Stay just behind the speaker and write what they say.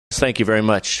thank you very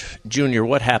much. Junior,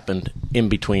 what happened in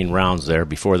between rounds there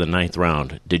before the 9th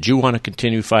round? Did you want to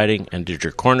continue fighting, and did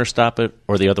your corner stop it,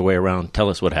 or the other way around? Tell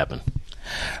us what happened.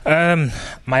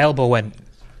 My elbow went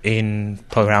in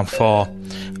probably round 4,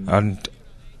 and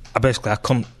I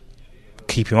couldn't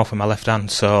keep him off with my left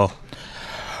hand, so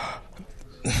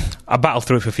I battled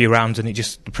through it for a few rounds, and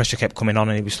the pressure kept coming on,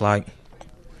 and it was like,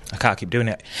 I can't keep doing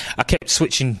it. I kept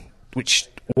switching, which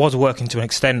was working to an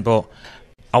extent, but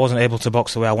I wasn't able to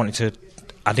box the way I wanted to.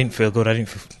 I didn't feel good. I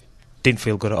didn't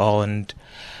feel good at all, and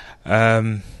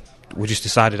we just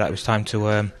decided that it was time to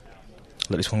let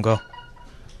this one go.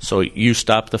 So you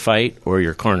stopped the fight, or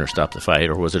your corner stopped the fight,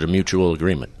 or was it a mutual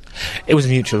agreement? It was a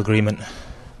mutual agreement.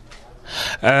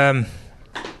 As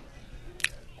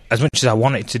much as I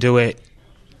wanted to do it,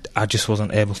 I just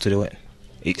wasn't able to do it.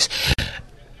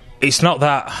 It's not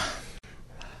that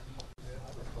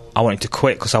I wanted to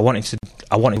quit, because I wanted to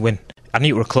win. I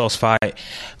knew it was a close fight.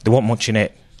 There wasn't much in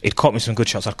it. He'd caught me some good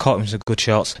shots. I'd caught him some good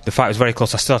shots. The fight was very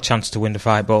close. I still had a chance to win the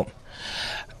fight, but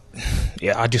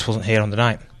yeah, I just wasn't here on the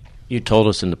night. You told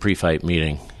us in the pre-fight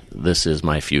meeting, this is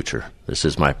my future. This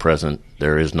is my present.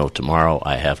 There is no tomorrow.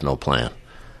 I have no plan.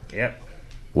 Yep.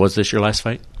 Was this your last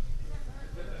fight?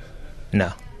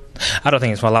 No. I don't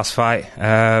think it's my last fight.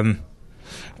 I've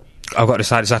got to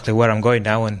decide exactly where I'm going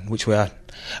now and which way I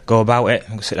go about it. I'm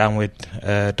going to sit down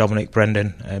with Dominic,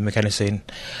 Brendan, McKenzie, and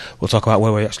we'll talk about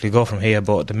where we actually go from here.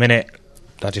 But at the minute,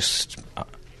 I just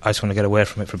want to get away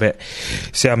from it for a bit,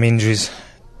 see how my injuries,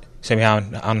 see how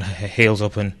my heals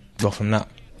up, and go from that.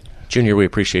 Junior, we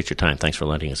appreciate your time. Thanks for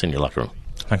letting us in your locker room.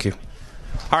 Thank you.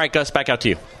 All right, Gus, back out to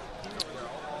you.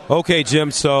 Okay,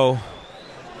 Jim, so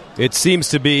it seems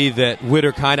to be that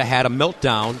Witter kind of had a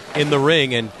meltdown in the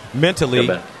ring, and mentally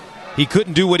he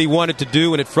couldn't do what he wanted to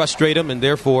do, and it frustrated him, and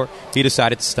therefore he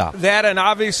decided to stop. That, and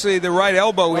obviously the right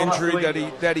elbow injury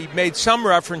that he made some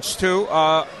reference to.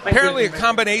 Apparently a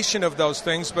combination of those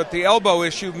things, but the elbow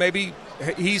issue maybe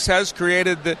he says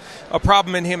created a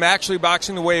problem in him actually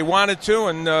boxing the way he wanted to,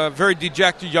 and a very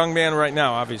dejected young man right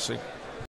now, obviously.